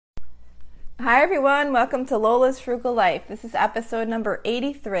Hi everyone, welcome to Lola's Frugal Life. This is episode number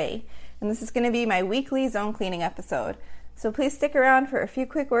 83, and this is going to be my weekly zone cleaning episode. So please stick around for a few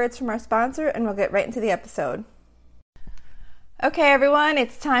quick words from our sponsor and we'll get right into the episode. Okay everyone,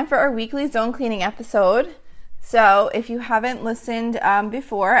 it's time for our weekly zone cleaning episode. So if you haven't listened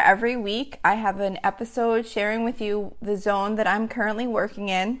before, every week I have an episode sharing with you the zone that I'm currently working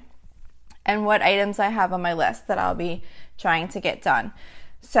in and what items I have on my list that I'll be trying to get done.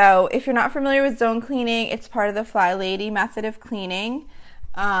 So if you're not familiar with zone cleaning, it's part of the Fly Lady method of cleaning.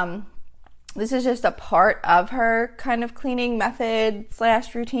 This is just a part of her kind of cleaning method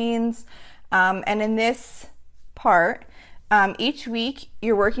 / routines. And in this part, each week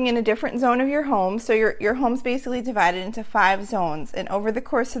you're working in a different zone of your home. So your home's basically divided into 5 zones. And over the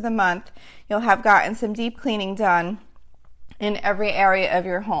course of the month, you'll have gotten some deep cleaning done in every area of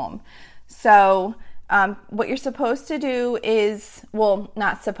your home. So what you're supposed to do is, well,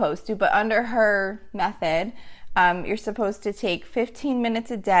 not supposed to, but under her method, you're supposed to take 15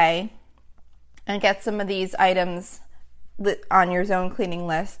 minutes a day and get some of these items on your zone cleaning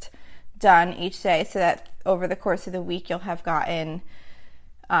list done each day so that over the course of the week you'll have gotten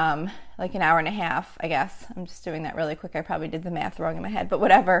like an hour and a half, I guess. I'm just doing that really quick. I probably did the math wrong in my head, but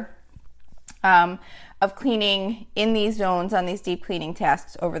whatever. Of cleaning in these zones on these deep cleaning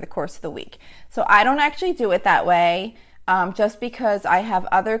tasks over the course of the week. So I don't actually do it that way just because I have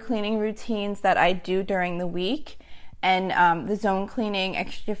other cleaning routines that I do during the week, and the zone cleaning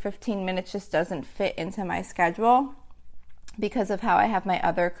extra 15 minutes just doesn't fit into my schedule because of how I have my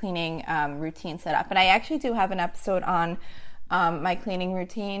other cleaning routine set up. And I actually do have an episode on my cleaning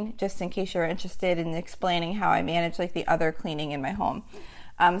routine, just in case you're interested in explaining how I manage like the other cleaning in my home.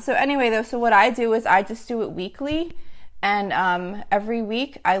 So anyway, though, so what I do is I just do it weekly, and every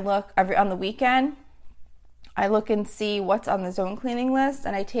week I look, on the weekend, I look and see what's on the zone cleaning list,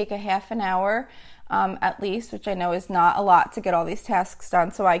 and I take a half an hour at least, which I know is not a lot to get all these tasks done,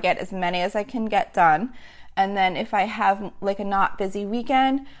 so I get as many as I can get done. And then if I have like a not busy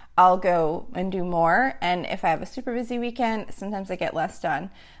weekend, I'll go and do more, and if I have a super busy weekend, sometimes I get less done.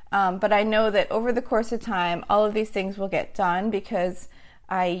 But I know that over the course of time, all of these things will get done because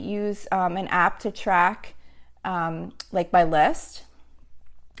I use an app to track like my list,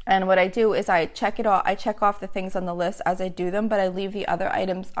 and what I do is I check off the things on the list as I do them, but I leave the other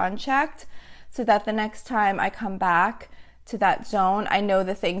items unchecked so that the next time I come back to that zone, I know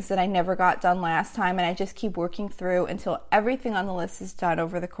the things that I never got done last time, and I just keep working through until everything on the list is done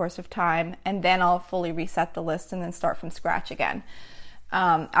over the course of time, and then I'll fully reset the list and then start from scratch again.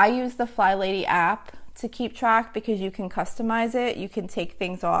 I use the Fly Lady app to keep track because you can customize it. You can take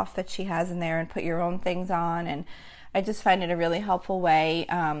things off that she has in there and put your own things on, and I just find it a really helpful way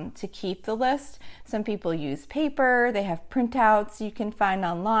to keep the list. Some people use paper. They have printouts you can find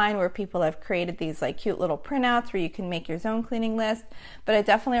online where people have created these like cute little printouts where you can make your zone cleaning list, but I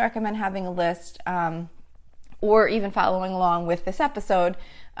definitely recommend having a list or even following along with this episode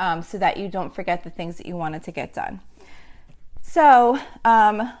so that you don't forget the things that you wanted to get done. So,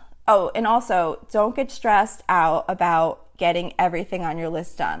 and also, don't get stressed out about getting everything on your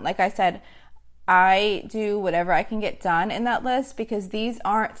list done. Like I said, I do whatever I can get done in that list because these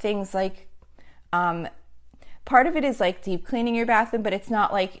aren't things like, part of it is like deep cleaning your bathroom, but it's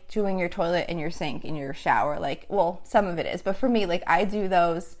not like doing your toilet and your sink and your shower. Like, well, some of it is, but for me, like I do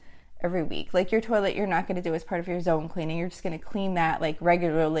those every week. Like your toilet, you're not going to do as part of your zone cleaning. You're just going to clean that like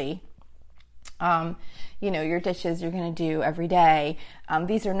regularly. Your dishes you're going to do every day.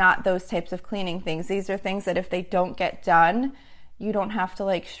 These are not those types of cleaning things. These are things that if they don't get done, you don't have to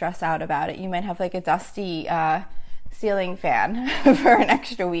like stress out about it. You might have like a dusty ceiling fan for an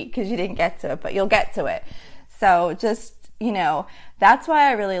extra week because you didn't get to it, but you'll get to it. So just, that's why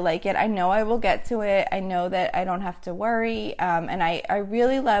I really like it. I know I will get to it. I know that I don't have to worry. And I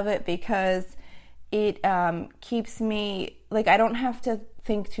really love it because it keeps me, like I don't have to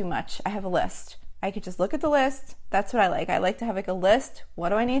think too much. I have a list. I could just look at the list. That's what I like. I like to have like a list. What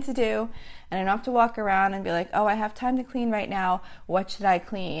do I need to do? And I don't have to walk around and be like, oh, I have time to clean right now. What should I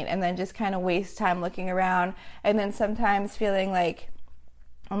clean? And then just kind of waste time looking around. And then sometimes feeling like,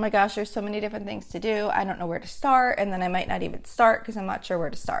 oh my gosh, there's so many different things to do. I don't know where to start. And then I might not even start because I'm not sure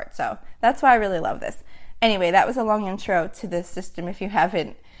where to start. So that's why I really love this. Anyway, that was a long intro to this system. If you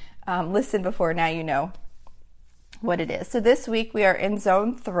haven't listened before, now you know what it is. So this week we are in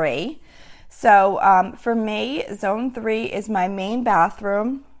zone 3. So for me, zone 3 is my main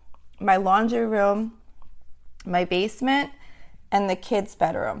bathroom, my laundry room, my basement, and the kids'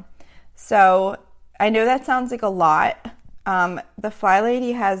 bedroom. So I know that sounds like a lot. The Fly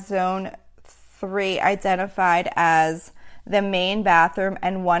Lady has zone 3 identified as the main bathroom,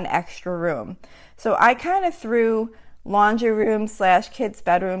 and one extra room. So I kind of threw laundry room / kids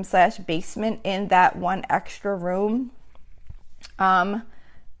bedroom / basement in that one extra room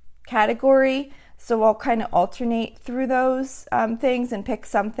category. So I'll kind of alternate through those things and pick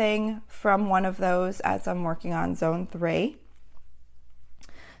something from one of those as I'm working on zone 3.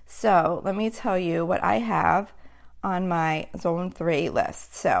 So let me tell you what I have on my zone 3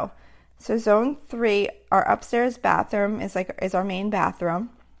 list. So zone 3, our upstairs bathroom is our main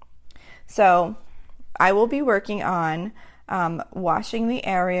bathroom. So I will be working on washing the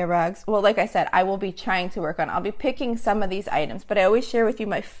area rugs. Well, like I said, I will be trying to work on. I'll be picking some of these items, but I always share with you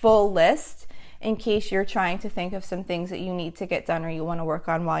my full list in case you're trying to think of some things that you need to get done or you want to work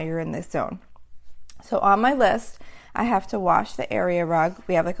on while you're in this zone. So on my list, I have to wash the area rug.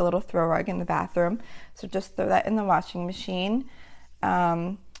 We have like a little throw rug in the bathroom, so just throw that in the washing machine.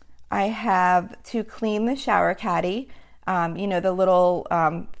 I have to clean the shower caddy. The little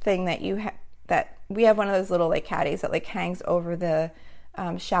thing that you have. That we have one of those little like caddies that like hangs over the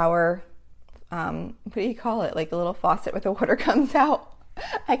shower. What do you call it? Like a little faucet where the water comes out.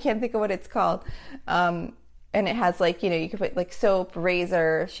 I can't think of what it's called. And it has like, you can put like soap,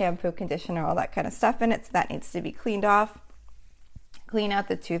 razor, shampoo, conditioner, all that kind of stuff in it. So that needs to be cleaned off. Clean out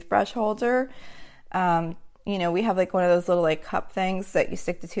the toothbrush holder. We have like one of those little like cup things that you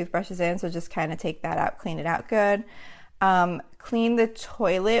stick the toothbrushes in. So just kind of take that out, clean it out good. Clean the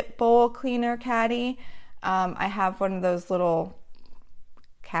toilet bowl cleaner caddy. I have one of those little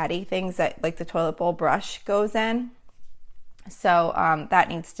caddy things that like the toilet bowl brush goes in. So that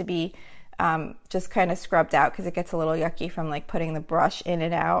needs to be just kind of scrubbed out because it gets a little yucky from like putting the brush in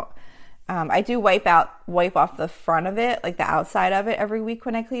and out. I do wipe off the front of it, like the outside of it every week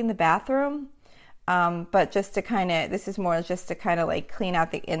when I clean the bathroom. But this is more just to kind of like clean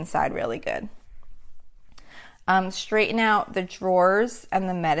out the inside really good. Straighten out the drawers and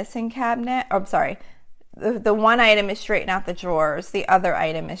the medicine cabinet. Oh, I'm sorry. The one item is straighten out the drawers. The other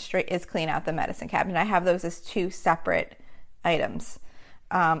item is clean out the medicine cabinet. I have those as 2 separate items.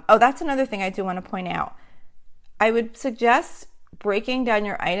 That's another thing I do want to point out. I would suggest breaking down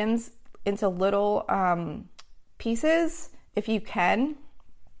your items into little pieces if you can,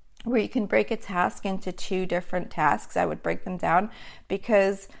 where you can break a task into 2 different tasks. I would break them down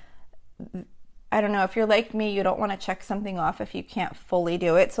because I don't know, if you're like me, you don't want to check something off if you can't fully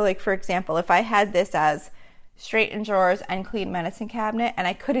do it. So like, for example, if I had this as straighten drawers and clean medicine cabinet and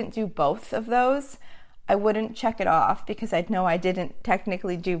I couldn't do both of those, I wouldn't check it off because I'd know I didn't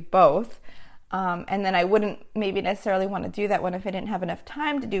technically do both. And then I wouldn't maybe necessarily want to do that one if I didn't have enough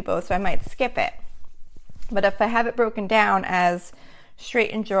time to do both, so I might skip it. But if I have it broken down as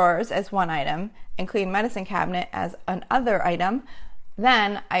straighten drawers as one item and clean medicine cabinet as another item,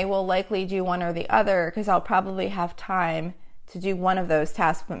 then I will likely do one or the other because I'll probably have time to do one of those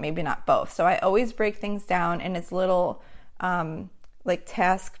tasks, but maybe not both. So I always break things down in as little like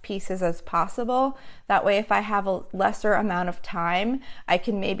task pieces as possible. That way, if I have a lesser amount of time, I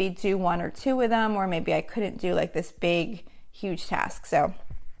can maybe do 1 or 2 of them, or maybe I couldn't do like this big, huge task. So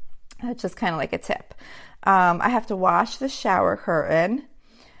that's just kind of like a tip. I have to wash the shower curtain.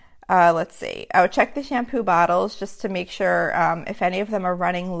 Let's see. I would check the shampoo bottles just to make sure if any of them are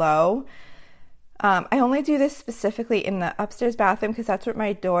running low. I only do this specifically in the upstairs bathroom because that's what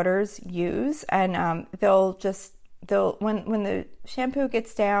my daughters use, and when the shampoo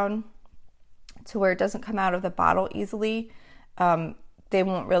gets down to where it doesn't come out of the bottle easily, they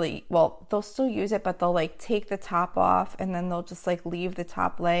won't really, they'll still use it, but they'll like take the top off and then they'll just like leave the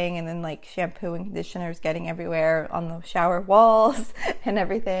top laying, and then like shampoo and conditioners getting everywhere on the shower walls and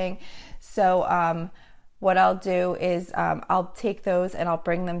everything. So what I'll do is I'll take those and I'll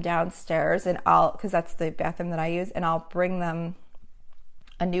bring them downstairs, and because that's the bathroom that I use, and I'll bring them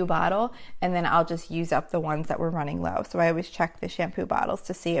a new bottle, and then I'll just use up the ones that were running low. So I always check the shampoo bottles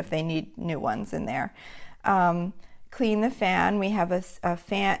to see if they need new ones in there. Clean the fan. We have a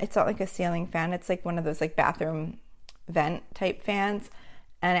fan. It's not like a ceiling fan. It's like one of those like bathroom vent type fans,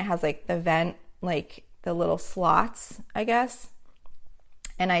 and it has like the vent, like the little slots, I guess.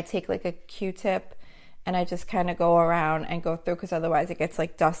 And I take like a Q-tip and I just kind of go around and go through, because otherwise it gets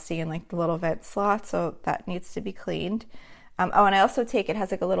like dusty in like the little vent slot. So that needs to be cleaned. And I also it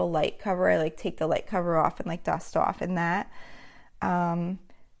has like a little light cover. I like take the light cover off and like dust off in that.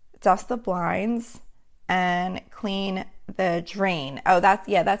 Dust the blinds and clean the drain.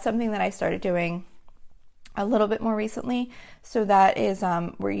 That's something that I started doing a little bit more recently. So that is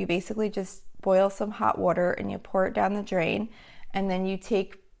where you basically just boil some hot water and you pour it down the drain, and then you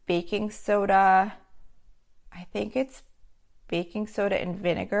take baking soda. I think it's baking soda and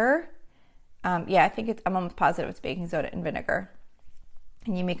vinegar. I think I'm almost positive it's baking soda and vinegar.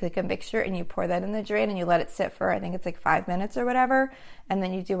 And you make like a mixture and you pour that in the drain and you let it sit for, I think it's like 5 minutes or whatever. And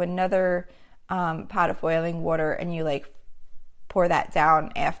then you do another pot of boiling water and you like pour that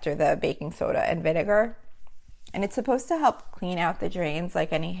down after the baking soda and vinegar. And it's supposed to help clean out the drains,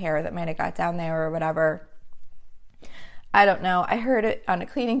 like any hair that might have got down there or whatever. I don't know. I heard it on a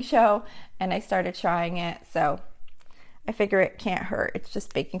cleaning show and I started trying it. So I figure it can't hurt. It's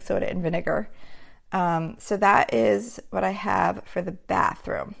just baking soda and vinegar. So that is what I have for the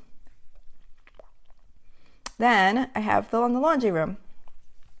bathroom. Then I have the laundry room.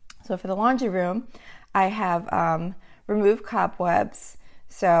 So for the laundry room, I have removed cobwebs.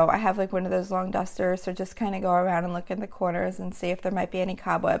 So I have like one of those long dusters. So just kind of go around and look in the corners and see if there might be any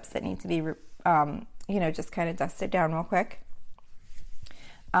cobwebs that need to be, just kind of dusted down real quick.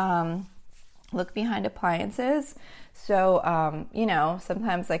 Look behind appliances. So,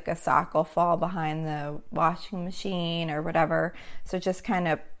 sometimes like a sock will fall behind the washing machine or whatever. So just kind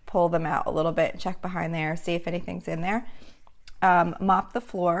of pull them out a little bit and check behind there, see if anything's in there. Mop the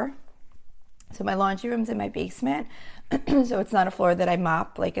floor. So my laundry room's in my basement. So it's not a floor that I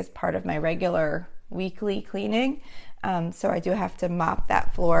mop like as part of my regular weekly cleaning. So I do have to mop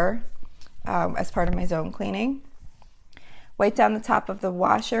that floor as part of my zone cleaning. Wipe down the top of the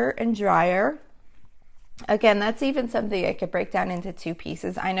washer and dryer. Again, that's even something I could break down into 2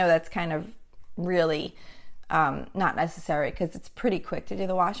 pieces. I know that's kind of really not necessary because it's pretty quick to do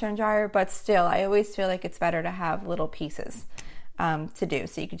the washer and dryer, but still, I always feel like it's better to have little pieces to do.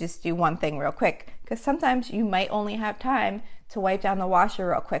 So you could just do one thing real quick because sometimes you might only have time to wipe down the washer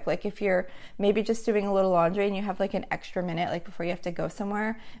real quick. Like if you're maybe just doing a little laundry and you have like an extra minute, like before you have to go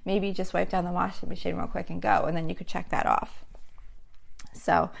somewhere, maybe just wipe down the washing machine real quick and go, and then you could check that off.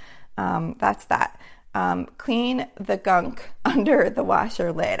 So that's that. Clean the gunk under the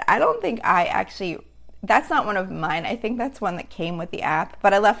washer lid. I don't think that's not one of mine. I think that's one that came with the app,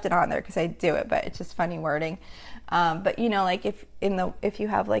 but I left it on there because I do it, but it's just funny wording. But like if you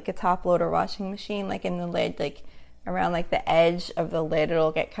have like a top loader washing machine, like in the lid, like around like the edge of the lid,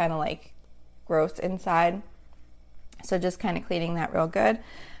 it'll get kind of like gross inside. So just kind of cleaning that real good.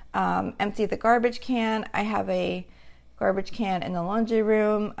 Empty the garbage can. I have a garbage can in the laundry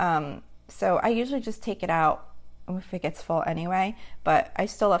room. So I usually just take it out if it gets full anyway, but I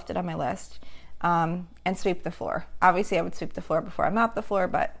still left it on my list. And sweep the floor. Obviously I would sweep the floor before I mop the floor,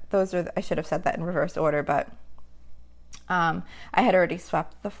 but I should have said that in reverse order, but I had already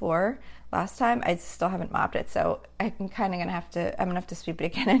swept the floor last time. I still haven't mopped it, so I'm gonna have to sweep it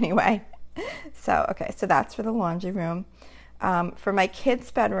again anyway. So that's for the laundry room. For my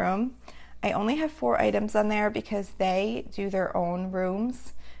kids' bedroom, I only have 4 items on there because they do their own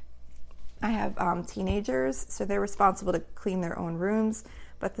rooms. I have teenagers, so they're responsible to clean their own rooms.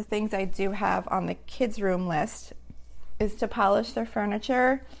 But the things I do have on the kids' room list is to polish their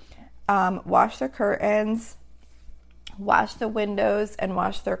furniture, wash their curtains, wash the windows, and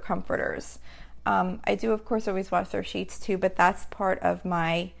wash their comforters. I do, of course, always wash their sheets too, but that's part of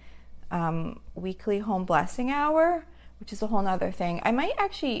my weekly home blessing hour, which is a whole nother thing. I'm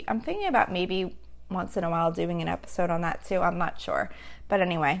thinking about maybe once in a while doing an episode on that too. I'm not sure. But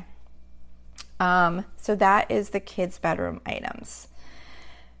anyway, so that is the kids' bedroom items.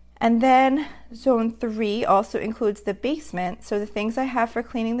 And then zone 3 also includes the basement. So the things I have for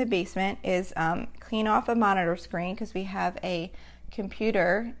cleaning the basement is clean off a monitor screen because we have a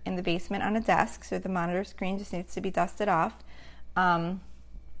computer in the basement on a desk. So the monitor screen just needs to be dusted off.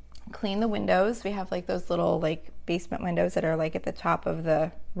 Clean the windows. We have like those little like basement windows that are like at the top of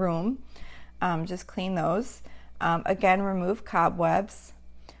the room. Just clean those. Again, remove cobwebs.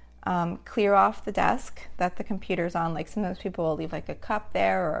 Clear off the desk that the computer's on. Like sometimes people will leave like a cup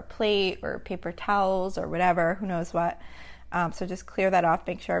there or a plate or paper towels or whatever, who knows what. So just clear that off,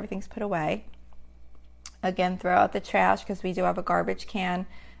 make sure everything's put away. Again, throw out the trash because we do have a garbage can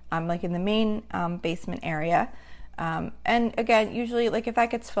like in the main basement area. And again, usually like if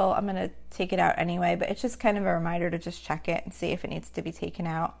that gets full, I'm going to take it out anyway, but it's just kind of a reminder to just check it and see if it needs to be taken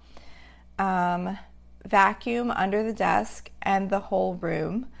out. Vacuum under the desk and the whole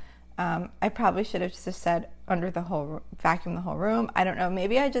room. I probably should have just said vacuum the whole room. I don't know.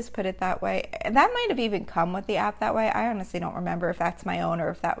 Maybe I just put it that way. That might have even come with the app that way. I honestly don't remember if that's my own or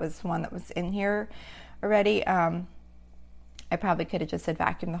if that was one that was in here already. I probably could have just said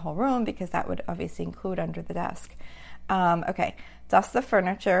vacuum the whole room because that would obviously include under the desk. Dust the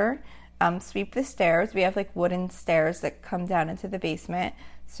furniture. Sweep the stairs. We have like wooden stairs that come down into the basement.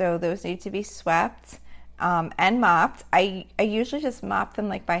 So those need to be swept. And mopped. I usually just mop them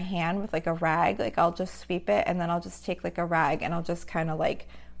like by hand with like a rag. Like I'll just sweep it and then I'll just take like a rag and I'll just kind of like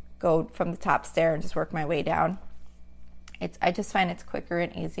go from the top stair and just work my way down. I just find it's quicker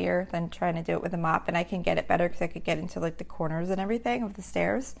and easier than trying to do it with a mop, and I can get it better because I could get into like the corners and everything of the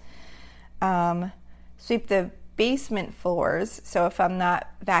stairs. Sweep the basement floors. So if I'm not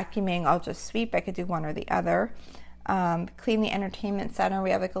vacuuming, I'll just sweep. I could do one or the other. Clean the entertainment center.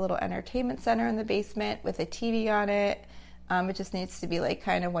 We have like a little entertainment center in the basement with a TV on it. It just needs to be like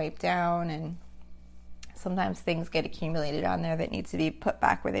kind of wiped down, and sometimes things get accumulated on there that needs to be put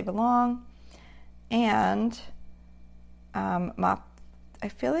back where they belong. And mop, I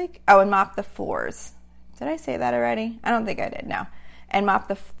feel like, and mop the floors. Did I say that already? I don't think I did, no. And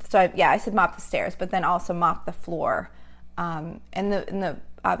mop I said mop the stairs, but then also mop the floor. And the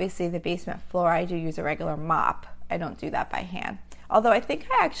obviously the basement floor, I do use a regular mop. I don't do that by hand. Although I think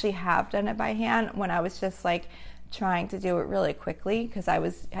I actually have done it by hand when I was just like trying to do it really quickly, because I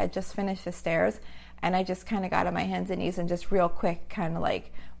had just finished the stairs, and I just kind of got on my hands and knees and just real quick kind of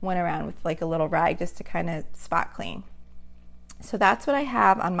like went around with like a little rag just to kind of spot clean. So that's what I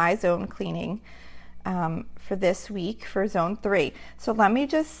have on my zone cleaning for this week for zone 3. So let me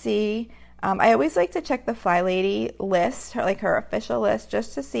just see. I always like to check the Fly Lady list, her official list,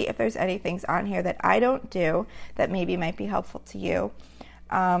 just to see if there's any things on here that I don't do that maybe might be helpful to you.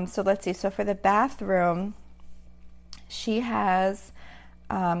 So let's see. So for the bathroom, she has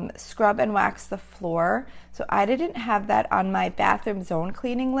scrub and wax the floor. So I didn't have that on my bathroom zone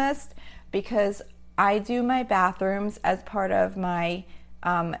cleaning list because I do my bathrooms as part of my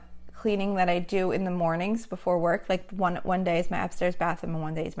cleaning that I do in the mornings before work. Like one day is my upstairs bathroom and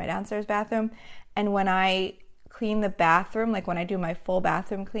one day is my downstairs bathroom. And when I clean the bathroom, like when I do my full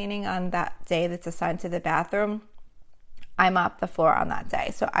bathroom cleaning on that day that's assigned to the bathroom, I mop the floor on that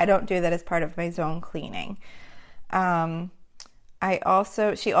day. So I don't do that as part of my zone cleaning. She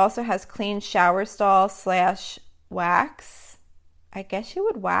also has clean shower stall / wax. I guess you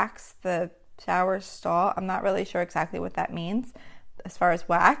would wax the shower stall. I'm not really sure exactly what that means as far as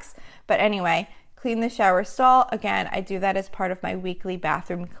wax. But anyway, clean the shower stall. Again, I do that as part of my weekly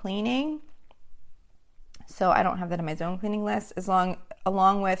bathroom cleaning. So I don't have that on my zone cleaning list.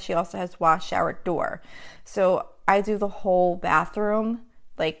 Along with, she also has wash, shower, door. So I do the whole bathroom,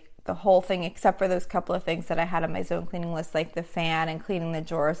 like the whole thing, except for those couple of things that I had on my zone cleaning list, like the fan and cleaning the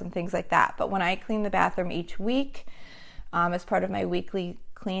drawers and things like that. But when I clean the bathroom each week, as part of my weekly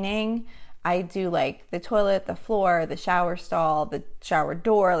cleaning, I do like the toilet, the floor, the shower stall, the shower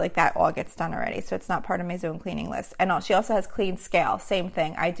door, like that all gets done already. So it's not part of my zone cleaning list. And she also has clean scale. Same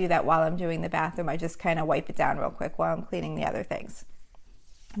thing. I do that while I'm doing the bathroom. I just kind of wipe it down real quick while I'm cleaning the other things.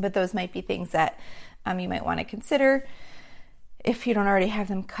 But those might be things that you might want to consider if you don't already have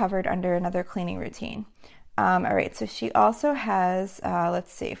them covered under another cleaning routine. All right. So she also has,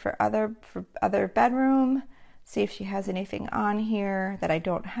 let's see, for other bedroom, see if she has anything on here that I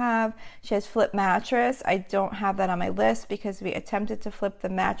don't have. She has flip mattress. I don't have that on my list because we attempted to flip the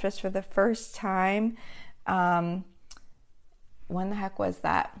mattress for the first time. When the heck was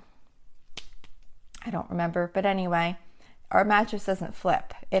that? I don't remember. But anyway, our mattress doesn't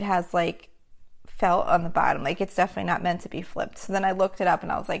flip. It has like felt on the bottom. Like it's definitely not meant to be flipped. So then I looked it up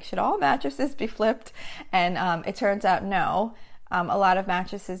and I was like, should all mattresses be flipped? And it turns out no. A lot of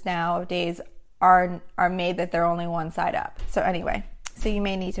mattresses nowadays are made that they're only one side up. So anyway, so you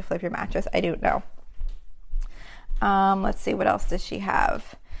may need to flip your mattress. I don't know. Let's see, what else does she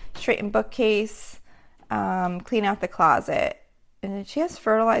have? Straighten bookcase, clean out the closet. And she has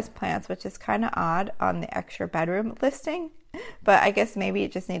fertilized plants, which is kind of odd on the extra bedroom listing, but I guess maybe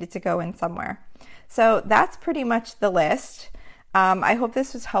it just needed to go in somewhere. So that's pretty much the list. I hope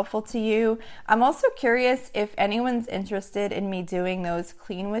this was helpful to you. I'm also curious if anyone's interested in me doing those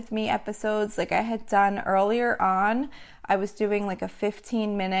Clean With Me episodes like I had done earlier on. I was doing like a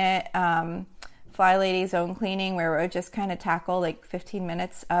 15-minute Fly Lady zone cleaning where we would just kind of tackle like 15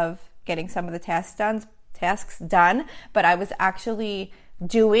 minutes of getting some of the tasks done, but I was actually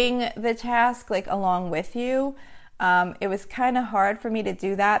doing the task like along with you. It was kind of hard for me to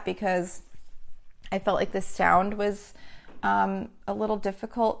do that because I felt like the sound was a little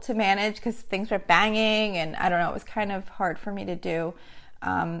difficult to manage because things were banging and I don't know, it was kind of hard for me to do.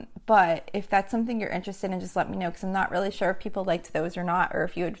 But if that's something you're interested in, just let me know because I'm not really sure if people liked those or not, or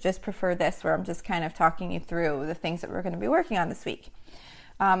if you would just prefer this where I'm just kind of talking you through the things that we're going to be working on this week.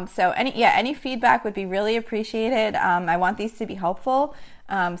 So any feedback would be really appreciated. I want these to be helpful.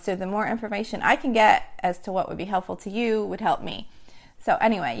 So the more information I can get as to what would be helpful to you would help me. So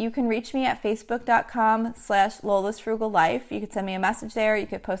anyway, you can reach me at facebook.com/Lola's Frugal Life. You could send me a message there. You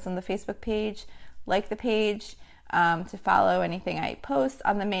could post on the Facebook page, like the page, to follow anything I post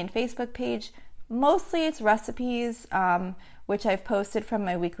on the main Facebook page. Mostly it's recipes which I've posted from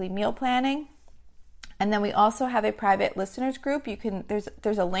my weekly meal planning. And then we also have a private listeners group.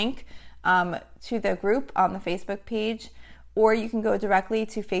 There's a link to the group on the Facebook page, or you can go directly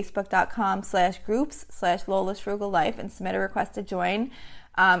to facebook.com/groups/Lola's Frugal Life and submit a request to join.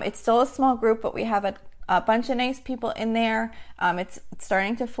 It's still a small group, but we have a bunch of nice people in there. It's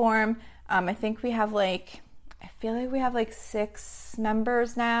starting to form. I think we have I feel like we have 6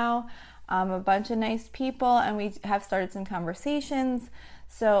 members now, a bunch of nice people, and we have started some conversations.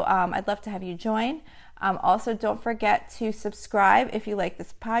 So I'd love to have you join. Also, don't forget to subscribe if you like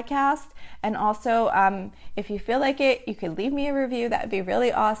this podcast. And also, if you feel like it, you could leave me a review. That would be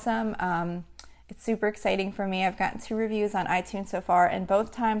really awesome. It's super exciting for me. I've gotten 2 reviews on iTunes so far, and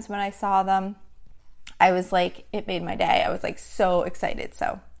both times when I saw them, I was like, it made my day. I was so excited.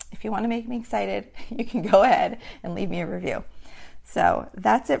 So if you want to make me excited, you can go ahead and leave me a review. So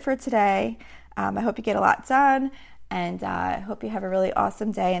that's it for today. I hope you get a lot done, and I hope you have a really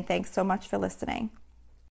awesome day, and thanks so much for listening.